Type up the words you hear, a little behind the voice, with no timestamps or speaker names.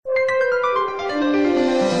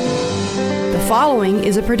following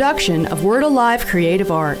is a production of Word Alive Creative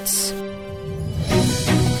Arts.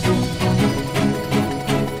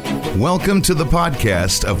 Welcome to the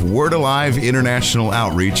podcast of Word Alive International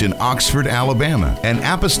Outreach in Oxford, Alabama, an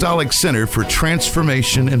apostolic center for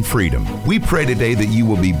transformation and freedom. We pray today that you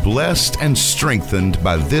will be blessed and strengthened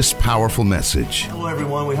by this powerful message. Hello,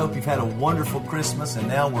 everyone. We hope you've had a wonderful Christmas, and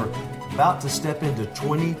now we're about to step into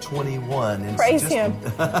 2021. And Praise Him.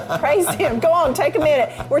 Praise Him. Go on, take a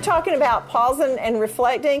minute. We're talking about pausing and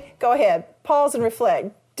reflecting. Go ahead. Pause and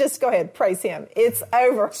reflect. Just go ahead. Praise Him. It's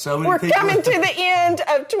over. We're coming to the end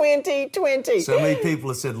of 2020. So many people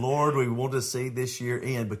have said, Lord, we want to see this year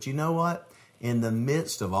end. But you know what? In the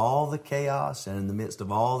midst of all the chaos and in the midst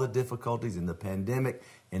of all the difficulties and the pandemic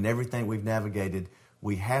and everything we've navigated,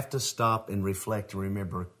 we have to stop and reflect and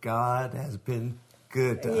remember God has been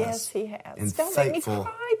good to us. Yes, He has. And Don't faithful. make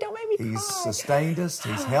me cry. Don't make me cry. He's sustained us.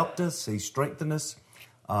 He's helped us. He's strengthened us.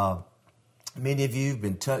 Many of you have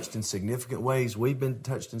been touched in significant ways. We've been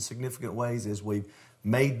touched in significant ways as we've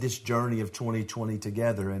made this journey of 2020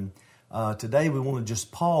 together. And today we want to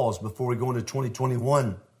just pause before we go into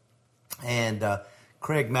 2021. And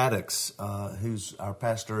Craig Maddox, who's our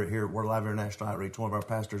pastor here at Word Alive International Outreach, one of our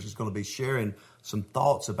pastors, is going to be sharing some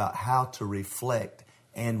thoughts about how to reflect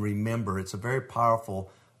and remember. It's a very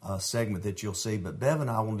powerful segment that you'll see. But Bev and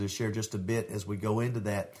I wanted to share just a bit as we go into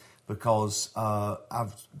that because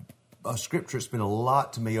a scripture that's been a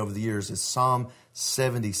lot to me over the years is Psalm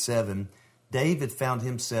 77. David found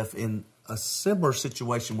himself in a similar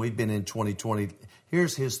situation we've been in 2020.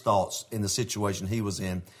 Here's his thoughts in the situation he was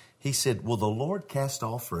in. He said, will the Lord cast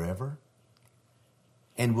off forever?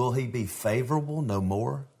 And will He be favorable no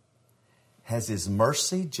more? Has His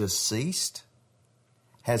mercy just ceased?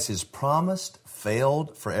 Has His promise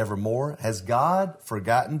failed forevermore? Has God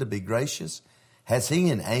forgotten to be gracious? Has He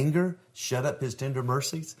in anger shut up His tender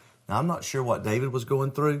mercies? Now, I'm not sure what David was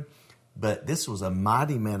going through, but this was a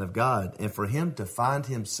mighty man of God. And for him to find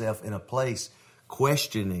himself in a place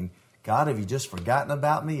questioning, God, have you just forgotten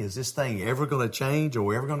about me? Is this thing ever going to change? Are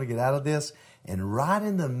we ever going to get out of this? And right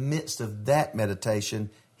in the midst of that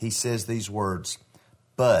meditation, he says these words,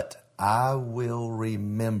 but I will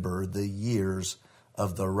remember the years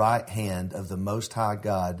of the right hand of the Most High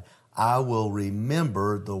God. I will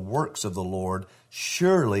remember the works of the Lord.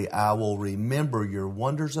 Surely I will remember your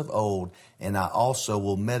wonders of old, and I also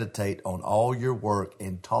will meditate on all your work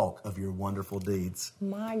and talk of your wonderful deeds.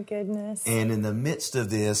 My goodness. And in the midst of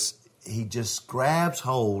this, he just grabs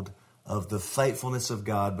hold of the faithfulness of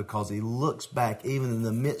God because he looks back even in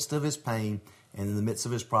the midst of his pain and in the midst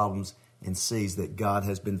of his problems and sees that God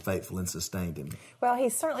has been faithful and sustained him. Well,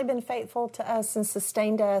 He's certainly been faithful to us and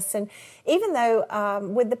sustained us. And even though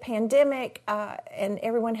with the pandemic and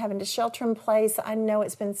everyone having to shelter in place, I know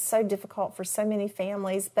it's been so difficult for so many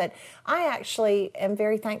families, but I actually am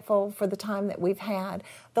very thankful for the time that we've had.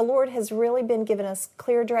 The Lord has really been giving us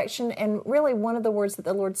clear direction, and really one of the words that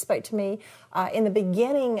the Lord spoke to me in the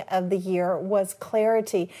beginning of the year was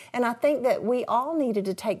clarity. And I think that we all needed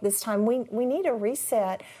to take this time. We need a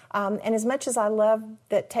reset. And as much as I love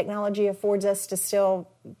that technology affords us to still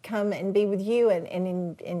come and be with you and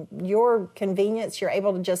in your convenience, you're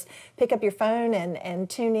able to just pick up your phone and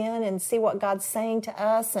tune in and see what God's saying to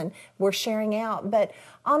us, and we're sharing out. But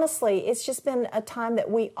honestly, it's just been a time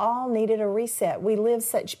that we all needed a reset. We live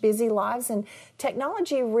such busy lives, and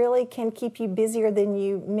technology really can keep you busier than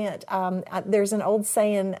you meant. There's an old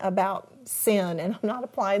saying about sin, and I'm not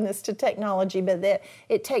applying this to technology, but that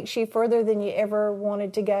it takes you further than you ever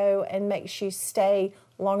wanted to go and makes you stay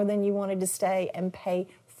longer than you wanted to stay and pay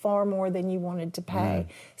far more than you wanted to pay.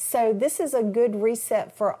 So this is a good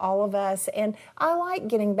reset for all of us, and I like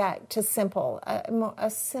getting back to simple, a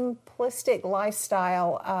simplistic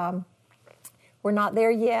lifestyle. We're not there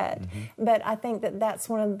yet, but I think that that's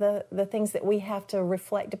one of the things that we have to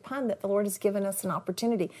reflect upon, that the Lord has given us an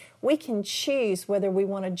opportunity. We can choose whether we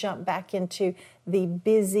want to jump back into the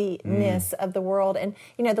busyness of the world. And,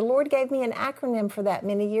 you know, the Lord gave me an acronym for that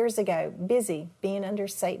many years ago, BUSY, being under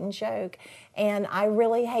Satan's yoke. And I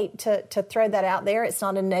really hate to throw that out there. It's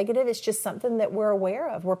not a negative. It's just something that we're aware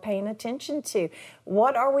of. We're paying attention to.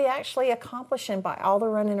 What are we actually accomplishing by all the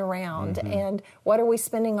running around? And what are we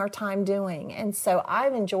spending our time doing? And so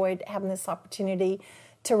I've enjoyed having this opportunity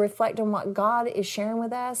to reflect on what God is sharing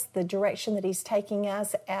with us, the direction that He's taking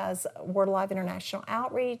us as Word Alive International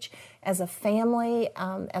Outreach, as a family,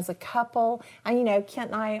 as a couple. And, you know,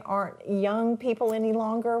 Kent and I aren't young people any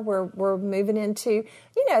longer. We're moving into,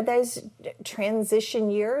 you know, those transition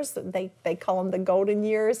years. They call them the golden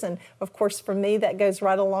years. And, of course, for me, that goes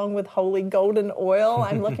right along with holy golden oil.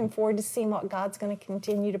 I'm looking forward to seeing what God's going to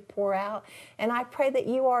continue to pour out. And I pray that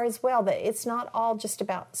you are as well, that it's not all just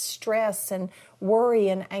about stress and worry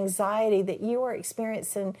and anxiety, that you are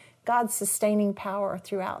experiencing God's sustaining power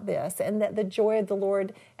throughout this, and that the joy of the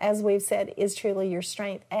Lord, as we've said, is truly your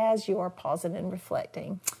strength as you are pausing and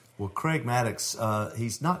reflecting. Well, Craig Maddox,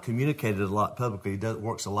 he's not communicated a lot publicly. He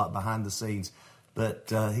works a lot behind the scenes,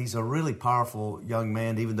 but he's a really powerful young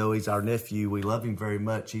man. Even though he's our nephew, we love him very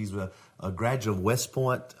much. He's a graduate of West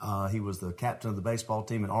Point. He was the captain of the baseball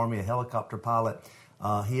team in Army, a helicopter pilot.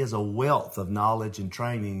 He has a wealth of knowledge and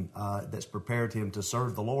training that's prepared him to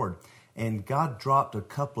serve the Lord. And God dropped a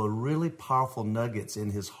couple of really powerful nuggets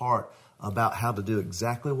in his heart about how to do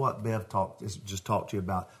exactly what Bev just talked to you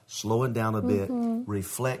about, slowing down a bit,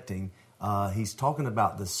 reflecting. He's talking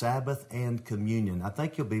about the Sabbath and communion. I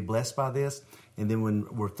think you'll be blessed by this. And then when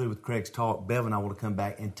we're through with Craig's talk, Bev and I want to come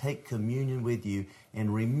back and take communion with you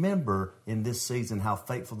and remember in this season how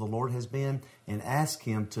faithful the Lord has been, and ask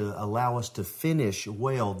Him to allow us to finish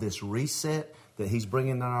well this reset that He's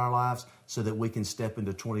bringing in our lives, so that we can step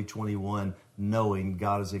into 2021 knowing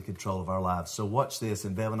God is in control of our lives. So watch this,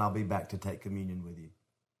 and Bev and I'll be back to take communion with you.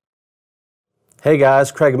 Hey guys,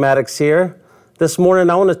 Craig Maddox here. This morning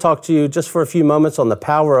I want to talk to you just for a few moments on the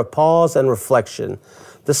power of pause and reflection.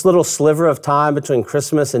 This little sliver of time between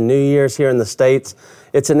Christmas and New Year's here in the States,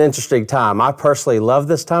 it's an interesting time. I personally love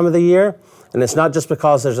this time of the year, and it's not just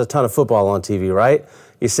because there's a ton of football on TV, right?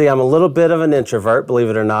 You see, I'm a little bit of an introvert, believe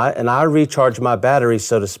it or not, and I recharge my batteries,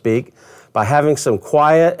 so to speak, by having some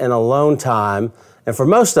quiet and alone time. And for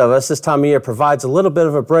most of us, this time of year provides a little bit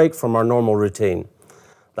of a break from our normal routine.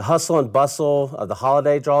 The hustle and bustle of the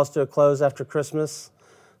holiday draws to a close after Christmas.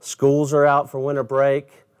 Schools are out for winter break.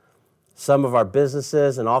 Some of our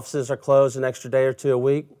businesses and offices are closed an extra day or two a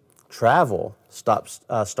week. Travel starts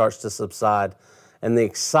to subside. And the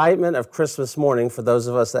excitement of Christmas morning, for those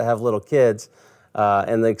of us that have little kids,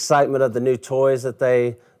 and the excitement of the new toys that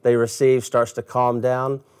they receive starts to calm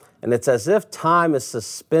down. And it's as if time is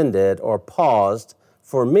suspended or paused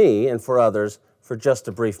for me and for others for just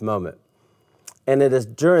a brief moment. And it is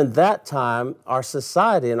during that time our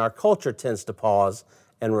society and our culture tends to pause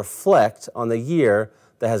and reflect on the year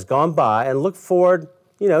that has gone by and look forward,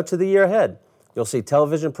 to the year ahead. You'll see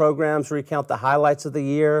television programs recount the highlights of the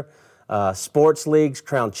year, sports leagues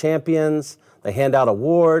crown champions, they hand out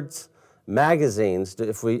awards, magazines,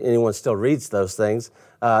 if anyone still reads those things,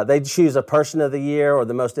 they choose a person of the year or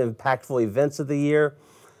the most impactful events of the year.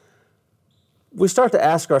 We start to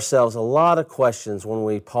ask ourselves a lot of questions when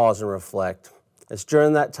we pause and reflect. It's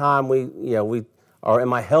during that time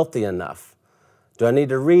am I healthy enough? Do I need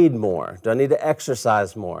to read more? Do I need to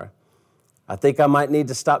exercise more? I think I might need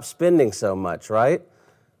to stop spending so much, right?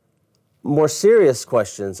 More serious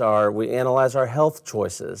questions are we analyze our health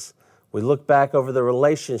choices. We look back over the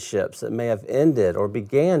relationships that may have ended or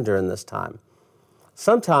began during this time.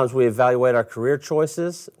 Sometimes we evaluate our career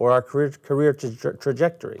choices or our career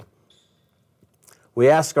trajectory. We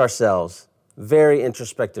ask ourselves very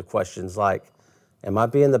introspective questions like, am I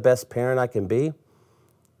being the best parent I can be?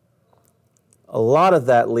 A lot of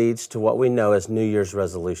that leads to what we know as New Year's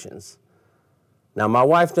resolutions. Now, my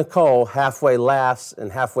wife, Nicole, halfway laughs and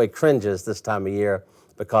halfway cringes this time of year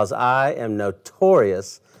because I am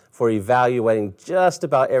notorious for evaluating just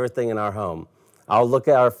about everything in our home. I'll look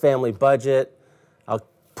at our family budget. I'll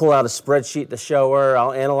pull out a spreadsheet to show her.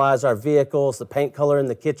 I'll analyze our vehicles, the paint color in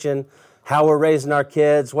the kitchen, how we're raising our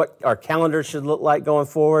kids, what our calendar should look like going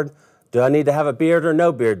forward. Do I need to have a beard or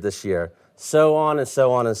no beard this year? So on and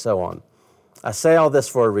so on and so on. I say all this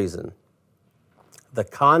for a reason. The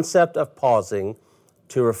concept of pausing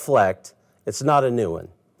to reflect, it's not a new one.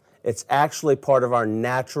 It's actually part of our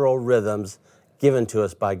natural rhythms given to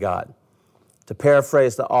us by God. To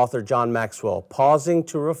paraphrase the author John Maxwell, pausing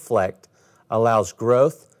to reflect allows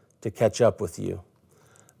growth to catch up with you.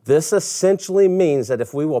 This essentially means that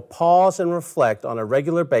if we will pause and reflect on a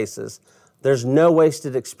regular basis, there's no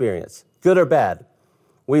wasted experience, good or bad.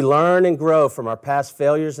 We learn and grow from our past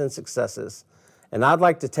failures and successes. And I'd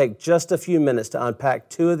like to take just a few minutes to unpack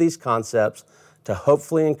two of these concepts to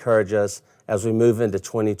hopefully encourage us as we move into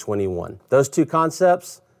 2021. Those two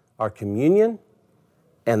concepts are communion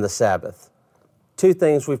and the Sabbath. Two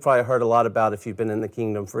things we've probably heard a lot about if you've been in the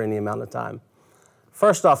kingdom for any amount of time.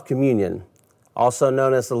 First off, communion, also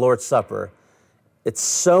known as the Lord's Supper. It's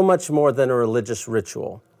so much more than a religious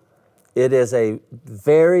ritual. It is a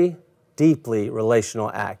very deeply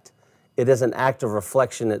relational act. It is an act of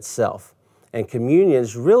reflection itself. And communion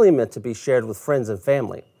is really meant to be shared with friends and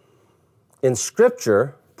family. In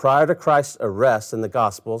Scripture, prior to Christ's arrest in the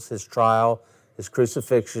Gospels, his trial, his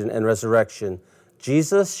crucifixion, and resurrection,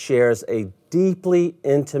 Jesus shares a deeply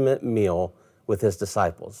intimate meal with his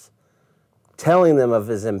disciples, telling them of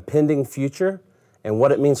his impending future and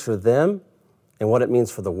what it means for them and what it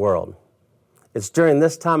means for the world. It's during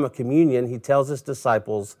this time of communion he tells his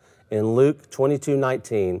disciples in Luke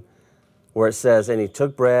 22:19, where it says, "And he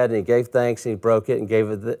took bread and he gave thanks and he broke it and gave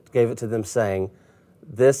it to them, saying,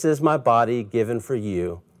 'This is my body given for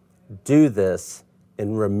you. Do this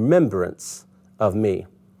in remembrance of me.'"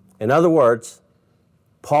 In other words,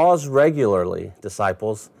 pause regularly,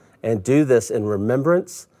 disciples, and do this in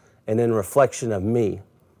remembrance and in reflection of me,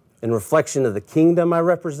 in reflection of the kingdom I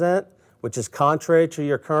represent, which is contrary to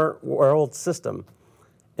your current world system,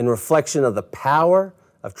 in reflection of the power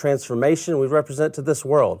of transformation we represent to this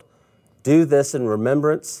world. Do this in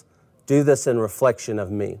remembrance, do this in reflection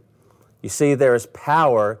of me. You see, there is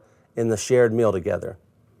power in the shared meal together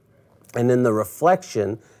and in the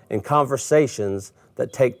reflection and conversations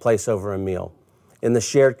that take place over a meal, in the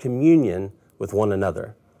shared communion with one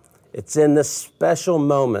another. It's in this special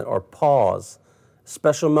moment or pause,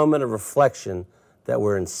 special moment of reflection, that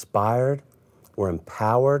we're inspired, we're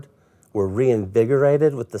empowered, we're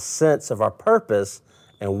reinvigorated with the sense of our purpose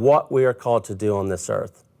and what we are called to do on this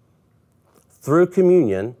earth. Through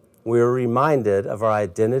communion, we are reminded of our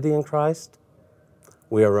identity in Christ.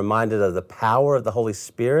 We are reminded of the power of the Holy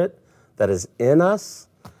Spirit that is in us.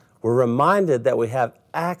 We're reminded that we have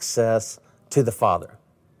access to the Father.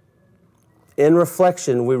 In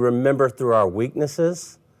reflection, we remember through our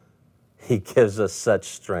weaknesses, He gives us such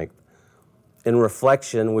strength. In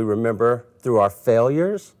reflection, we remember through our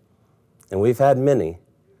failures, and we've had many,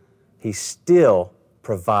 He still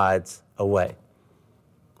provides a way.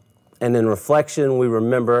 And in reflection, we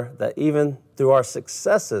remember that even through our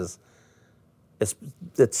successes,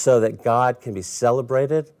 it's so that God can be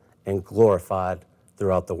celebrated and glorified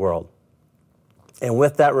throughout the world. And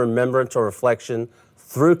with that remembrance or reflection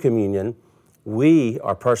through communion, we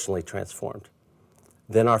are personally transformed.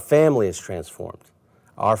 Then our family is transformed.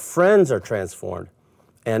 Our friends are transformed.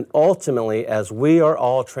 And ultimately, as we are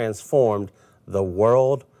all transformed, the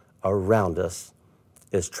world around us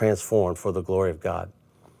is transformed for the glory of God.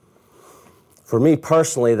 For me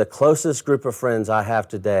personally, the closest group of friends I have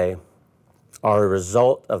today are a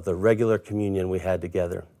result of the regular communion we had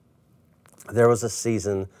together. There was a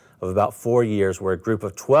season of about 4 years where a group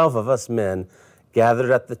of 12 of us men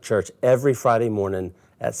gathered at the church every Friday morning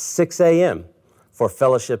at 6 a.m. for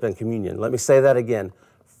fellowship and communion. Let me say that again.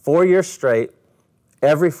 4 years straight,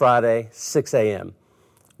 every Friday, 6 a.m.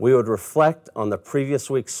 We would reflect on the previous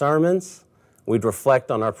week's sermons. We'd reflect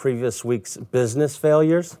on our previous week's business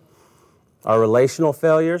failures, our relational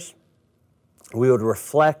failures. We would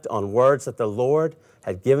reflect on words that the Lord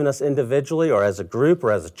had given us individually or as a group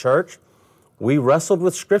or as a church. We wrestled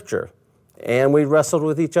with Scripture, and we wrestled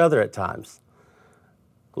with each other at times,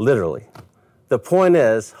 literally. The point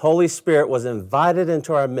is, Holy Spirit was invited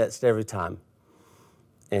into our midst every time,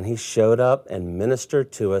 and He showed up and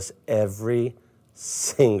ministered to us every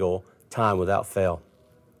single time without fail.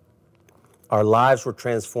 Our lives were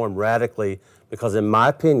transformed radically because, in my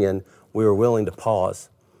opinion, we were willing to pause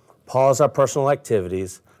our personal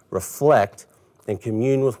activities, reflect, and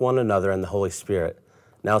commune with one another and the Holy Spirit.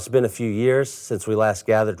 Now, it's been a few years since we last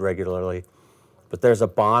gathered regularly, but there's a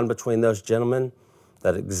bond between those gentlemen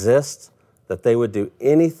that exists, that they would do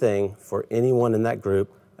anything for anyone in that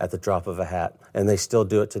group at the drop of a hat, and they still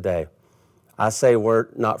do it today. I say we're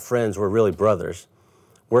not friends, we're really brothers.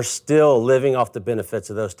 We're still living off the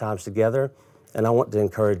benefits of those times together, and I want to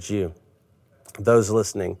encourage you, those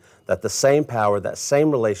listening, that the same power, that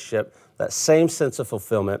same relationship, that same sense of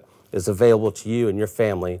fulfillment is available to you and your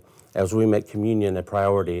family as we make communion a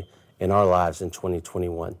priority in our lives in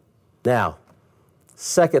 2021. Now,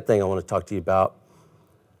 second thing I want to talk to you about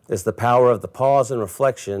is the power of the pause and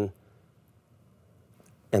reflection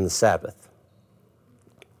and the Sabbath.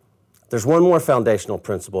 There's one more foundational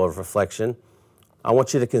principle of reflection. I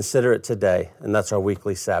want you to consider it today, and that's our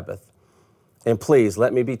weekly Sabbath. And please,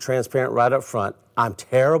 let me be transparent right up front. I'm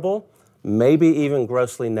terrible, maybe even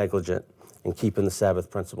grossly negligent in keeping the Sabbath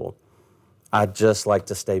principle. I just like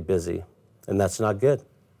to stay busy, and that's not good.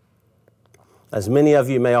 As many of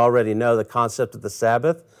you may already know, the concept of the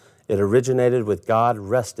Sabbath, it originated with God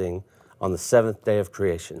resting on the seventh day of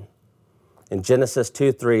creation. In Genesis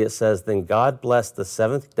 2:3, it says, "Then God blessed the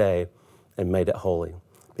seventh day and made it holy,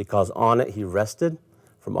 because on it he rested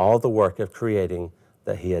from all the work of creating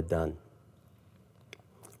that he had done.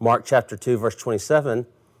 Mark chapter 2, verse 27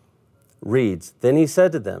 reads, "Then he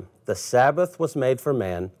said to them, the Sabbath was made for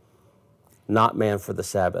man, not man for the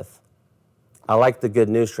Sabbath." I like the Good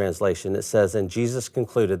News translation. It says, "And Jesus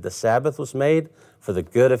concluded, the Sabbath was made for the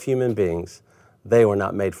good of human beings. They were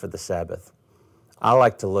not made for the Sabbath." I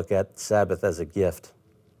like to look at Sabbath as a gift.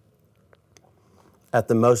 At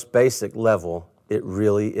the most basic level, it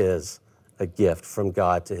really is a gift from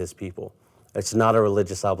God to his people. It's not a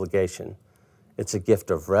religious obligation. It's a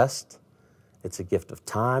gift of rest. It's a gift of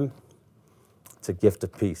time. It's a gift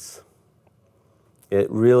of peace. It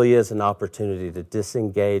really is an opportunity to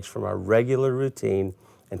disengage from our regular routine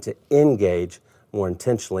and to engage more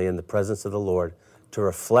intentionally in the presence of the Lord, to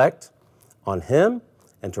reflect on him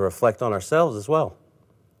and to reflect on ourselves as well.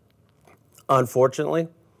 Unfortunately,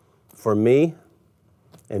 for me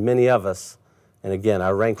and many of us, and again, I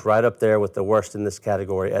rank right up there with the worst in this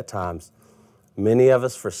category at times, many of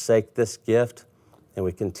us forsake this gift and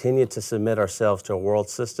we continue to submit ourselves to a world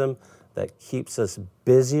system that keeps us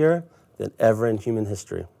busier than ever in human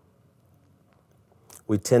history.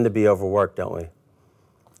 We tend to be overworked, don't we?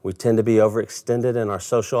 We tend to be overextended in our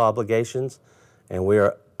social obligations, and we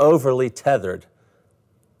are overly tethered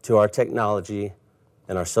to our technology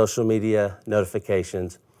and our social media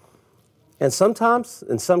notifications. And sometimes,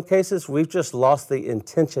 in some cases, we've just lost the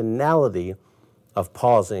intentionality of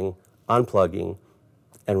pausing, unplugging,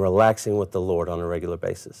 and relaxing with the Lord on a regular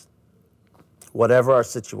basis. Whatever our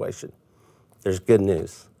situation, there's good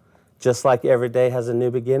news. Just like every day has a new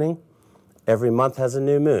beginning, every month has a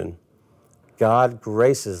new moon. God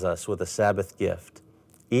graces us with a Sabbath gift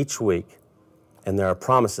each week, and there are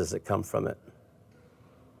promises that come from it.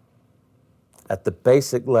 At the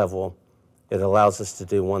basic level, it allows us to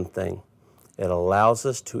do one thing. It allows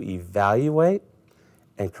us to evaluate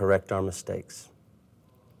and correct our mistakes.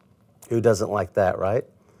 Who doesn't like that, right?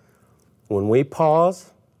 When we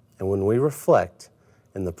pause and when we reflect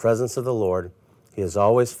in the presence of the Lord, he is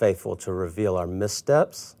always faithful to reveal our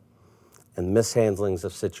missteps and mishandlings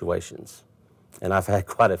of situations. And I've had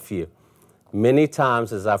quite a few. Many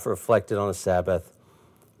times as I've reflected on a Sabbath,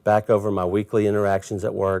 back over my weekly interactions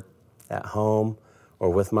at work, at home, or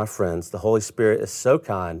with my friends, the Holy Spirit is so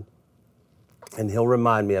kind, and he'll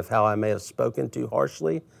remind me of how I may have spoken too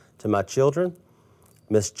harshly to my children,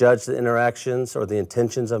 misjudged the interactions or the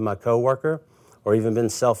intentions of my coworker, or even been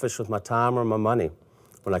selfish with my time or my money,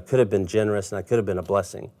 when I could have been generous and I could have been a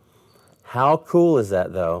blessing. How cool is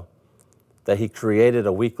that, though, that he created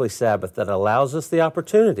a weekly Sabbath that allows us the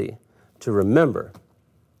opportunity to remember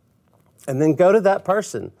and then go to that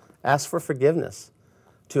person, ask for forgiveness,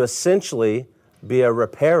 to essentially be a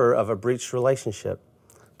repairer of a breached relationship,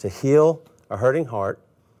 to heal a hurting heart,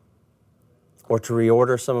 or to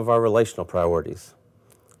reorder some of our relational priorities.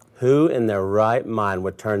 Who in their right mind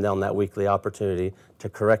would turn down that weekly opportunity to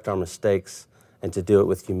correct our mistakes and to do it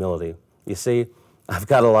with humility? You see, I've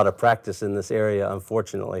got a lot of practice in this area,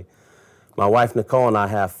 unfortunately. My wife, Nicole, and I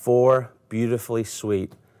have 4 beautifully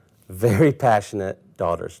sweet, very passionate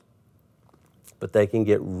daughters. But they can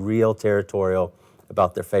get real territorial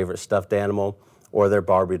about their favorite stuffed animal or their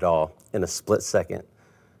Barbie doll in a split second.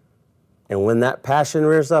 And when that passion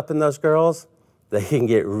rears up in those girls, they can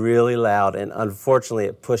get really loud, and unfortunately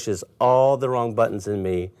it pushes all the wrong buttons in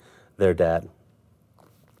me, their dad.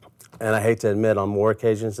 And I hate to admit, on more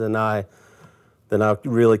occasions than I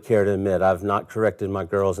really care to admit, I've not corrected my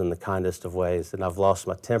girls in the kindest of ways, and I've lost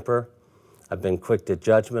my temper. I've been quick to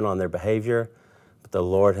judgment on their behavior, but the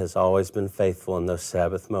Lord has always been faithful in those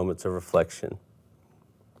Sabbath moments of reflection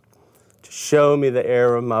to show me the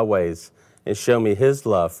error of my ways and show me his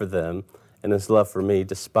love for them and his love for me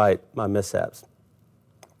despite my mishaps.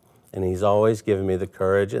 And he's always given me the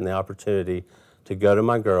courage and the opportunity to go to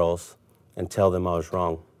my girls and tell them I was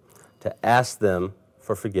wrong, to ask them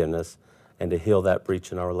for forgiveness, and to heal that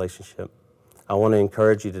breach in our relationship. I want to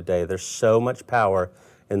encourage you today. There's so much power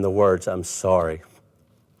in the words, "I'm sorry.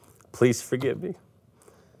 Please forgive me."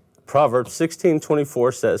 Proverbs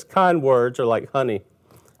 16:24 says, "Kind words are like honey,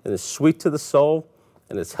 and it's sweet to the soul,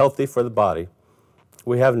 and it's healthy for the body."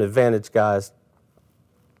 We have an advantage, guys.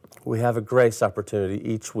 We have a grace opportunity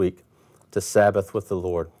each week to Sabbath with the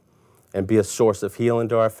Lord and be a source of healing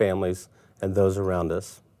to our families and those around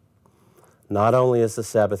us. Not only is the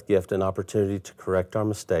Sabbath gift an opportunity to correct our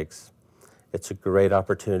mistakes, it's a great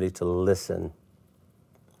opportunity to listen.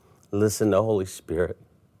 Listen to Holy Spirit.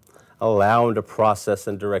 Allow him to process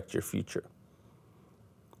and direct your future.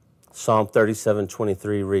 Psalm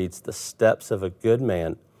 37:23 reads, "The steps of a good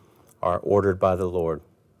man are ordered by the Lord,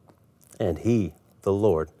 and he, the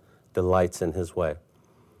Lord, delights in his way."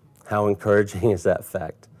 How encouraging is that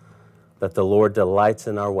fact? That the Lord delights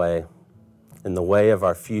in our way, in the way of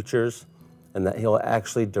our futures, and that He'll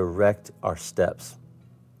actually direct our steps.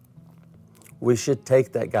 We should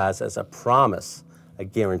take that, guys, as a promise, a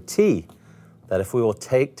guarantee that if we will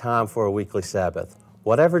take time for a weekly Sabbath,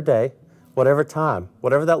 whatever day, whatever time,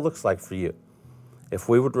 whatever that looks like for you, if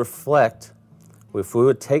we would reflect, if we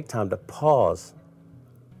would take time to pause,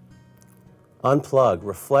 unplug,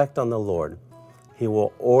 reflect on the Lord, He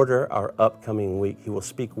will order our upcoming week. He will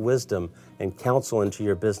speak wisdom and counsel into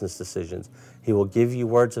your business decisions. He will give you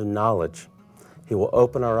words of knowledge. He will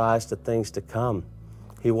open our eyes to things to come.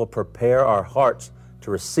 He will prepare our hearts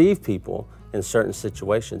to receive people in certain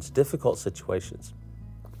situations, difficult situations.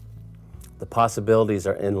 The possibilities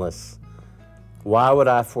are endless. Why would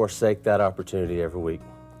I forsake that opportunity every week?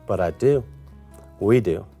 But I do. We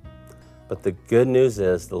do. But the good news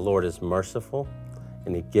is the Lord is merciful,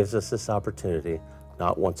 and He gives us this opportunity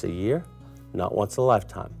not once a year, not once a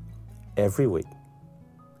lifetime, every week.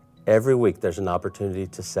 Every week there's an opportunity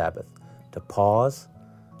to Sabbath, to pause,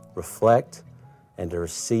 reflect, and to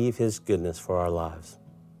receive His goodness for our lives.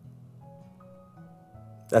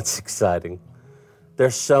 That's exciting.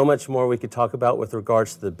 There's so much more we could talk about with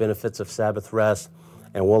regards to the benefits of Sabbath rest,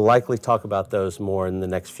 and we'll likely talk about those more in the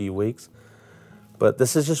next few weeks. But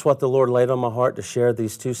this is just what the Lord laid on my heart to share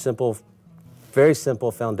these two simple, very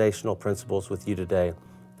simple foundational principles with you today.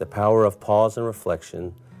 The power of pause and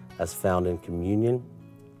reflection as found in communion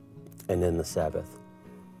and in the Sabbath.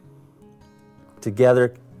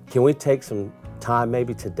 Together, can we take some time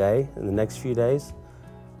maybe today, in the next few days?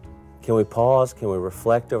 Can we pause? Can we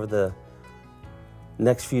reflect over the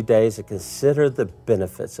next few days and consider the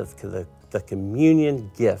benefits of the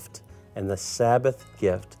communion gift and the Sabbath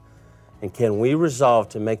gift? And can we resolve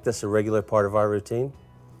to make this a regular part of our routine,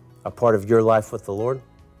 a part of your life with the Lord?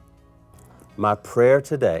 My prayer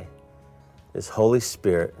today is, Holy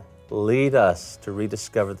Spirit, lead us to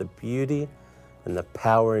rediscover the beauty and the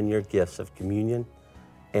power in your gifts of communion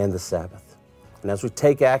and the Sabbath. And as we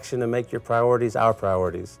take action and make your priorities our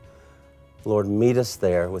priorities, Lord, meet us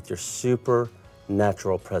there with your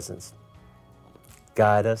supernatural presence.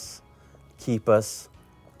 Guide us, keep us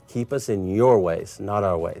in your ways, not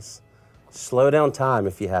our ways. Slow down time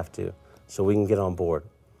if you have to, so we can get on board.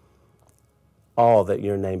 All that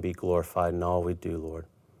your name be glorified in all we do, Lord.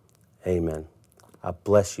 Amen. I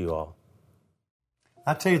bless you all.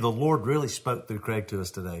 I tell you, the Lord really spoke through Craig to us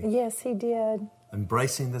today. Yes, He did.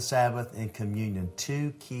 Embracing the Sabbath and communion,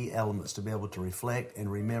 two key elements to be able to reflect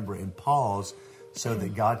and remember and pause so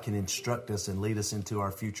that God can instruct us and lead us into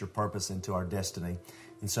our future purpose, into our destiny.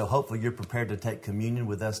 And so hopefully you're prepared to take communion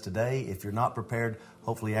with us today. If you're not prepared,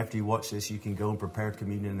 hopefully after you watch this, you can go and prepare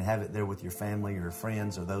communion and have it there with your family or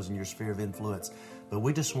friends or those in your sphere of influence. But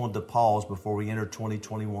we just wanted to pause before we enter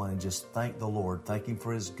 2021 and just thank the Lord. Thank Him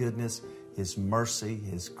for His goodness, His mercy,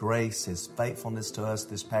 His grace, His faithfulness to us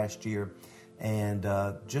this past year. And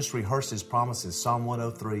just rehearse His promises. Psalm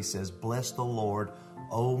 103 says, "Bless the Lord,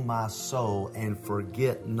 O my soul, and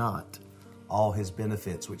forget not all His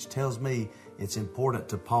benefits," which tells me it's important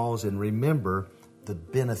to pause and remember the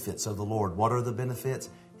benefits of the Lord. What are the benefits?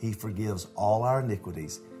 He forgives all our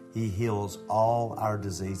iniquities. He heals all our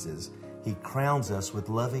diseases. He crowns us with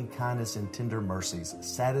loving kindness and tender mercies,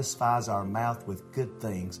 satisfies our mouth with good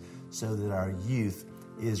things so that our youth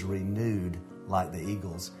is renewed like the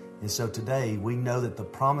eagles. And so today we know that the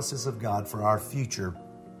promises of God for our future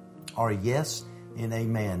are yes and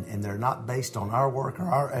amen. And they're not based on our work or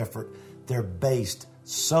our effort. They're based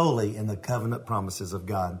solely in the covenant promises of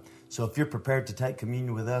God. So if you're prepared to take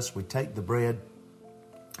communion with us, we take the bread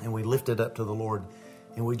and we lift it up to the Lord.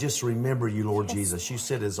 And we just remember you, Lord Jesus. You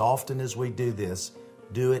said as often as we do this,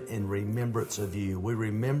 do it in remembrance of you. We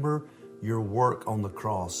remember your work on the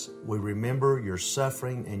cross. We remember your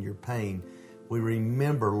suffering and your pain. We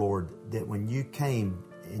remember, Lord, that when you came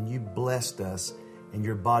and you blessed us and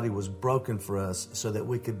your body was broken for us so that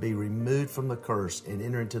we could be removed from the curse and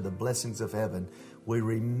enter into the blessings of heaven. We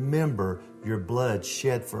remember your blood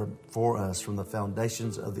shed for us from the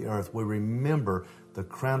foundations of the earth. We remember the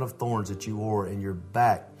crown of thorns that you wore in your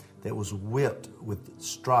back that was whipped with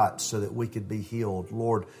stripes so that we could be healed.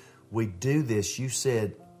 Lord, we do this, you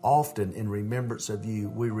said, often in remembrance of you.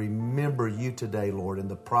 We remember you today, Lord, and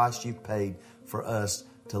the price you paid for us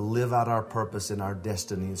to live out our purpose and our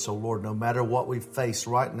destiny. And so, Lord, no matter what we face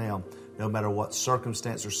right now, no matter what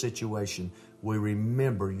circumstance or situation, we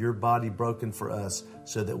remember your body broken for us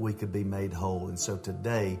so that we could be made whole. And so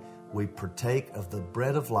today, we partake of the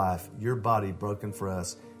bread of life, your body broken for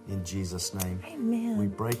us, in Jesus' name. Amen. We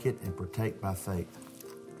break it and partake by faith.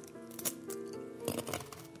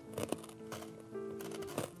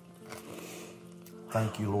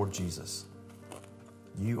 Thank you, Lord Jesus.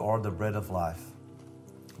 You are the bread of life.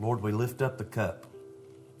 Lord, we lift up the cup.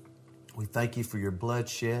 We thank you for your blood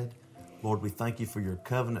shed. Lord, we thank you for your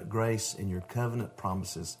covenant grace and your covenant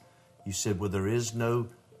promises. You said, where there is no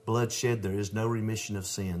bloodshed, there is no remission of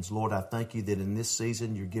sins. Lord, I thank you that in this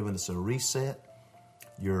season you're giving us a reset.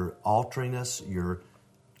 You're altering us. You're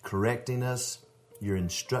correcting us. You're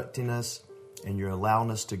instructing us. And you're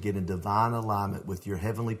allowing us to get in divine alignment with your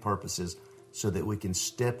heavenly purposes so that we can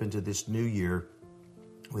step into this new year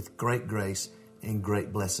with great grace and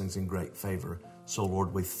great blessings and great favor. So,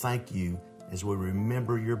 Lord, we thank you as we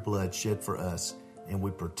remember your blood shed for us, and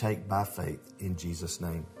we partake by faith in Jesus'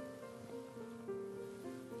 name.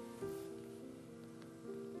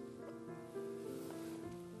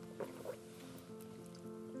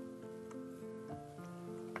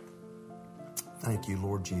 Thank you,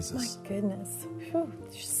 Lord Jesus. My goodness. Whew,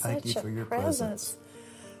 Thank you for your presence.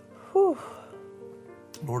 Whew.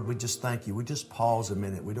 Lord, we just thank you. We just pause a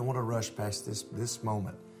minute. We don't want to rush past this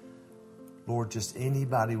moment. Lord, just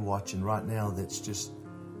anybody watching right now that's just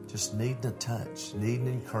needing a touch, needing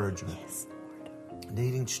encouragement, Yes, Lord.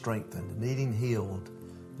 needing strengthened, needing healed,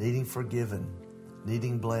 needing forgiven,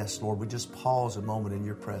 needing blessed. Lord, we just pause a moment in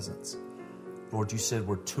your presence. Lord, you said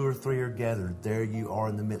where 2 or 3 are gathered, there you are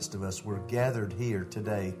in the midst of us. We're gathered here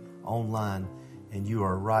today online, and you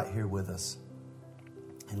are right here with us.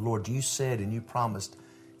 And Lord, you said and you promised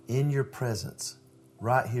in your presence,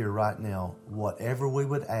 right here, right now, whatever we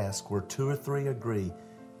would ask, where 2 or 3 agree,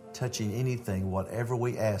 touching anything, whatever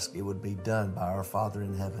we ask, it would be done by our Father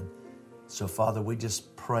in heaven. So, Father, we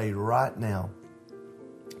just pray right now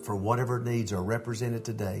for whatever needs are represented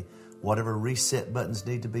today, whatever reset buttons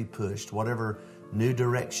need to be pushed, whatever new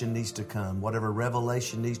direction needs to come, whatever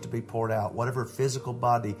revelation needs to be poured out, whatever physical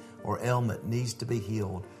body or ailment needs to be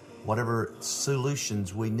healed, whatever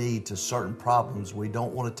solutions we need to certain problems we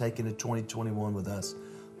don't want to take into 2021 with us.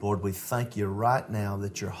 Lord, we thank you right now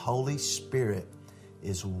that your Holy Spirit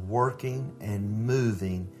is working and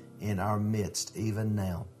moving in our midst even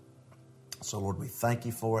now. So, Lord, we thank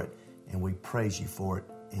you for it and we praise you for it.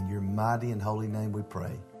 In your mighty and holy name we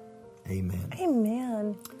pray. Amen.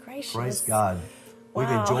 Amen. Gracious. Praise God. We've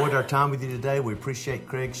Wow. enjoyed our time with you today. We appreciate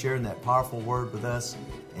Craig sharing that powerful word with us.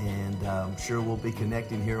 And I'm sure we'll be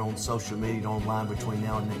connecting here on social media and online between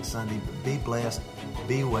now and next Sunday. But be blessed,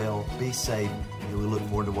 be well, be safe, and we look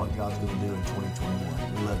forward to what God's going to do in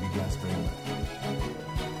 2021. We love you guys very much.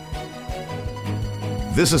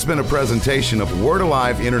 This has been a presentation of Word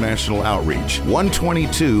Alive International Outreach,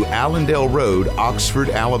 122 Allendale Road, Oxford,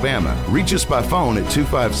 Alabama. Reach us by phone at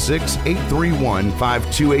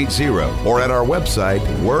 256-831-5280 or at our website,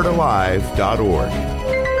 wordalive.org.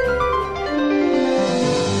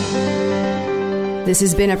 This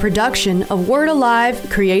has been a production of Word Alive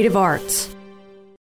Creative Arts.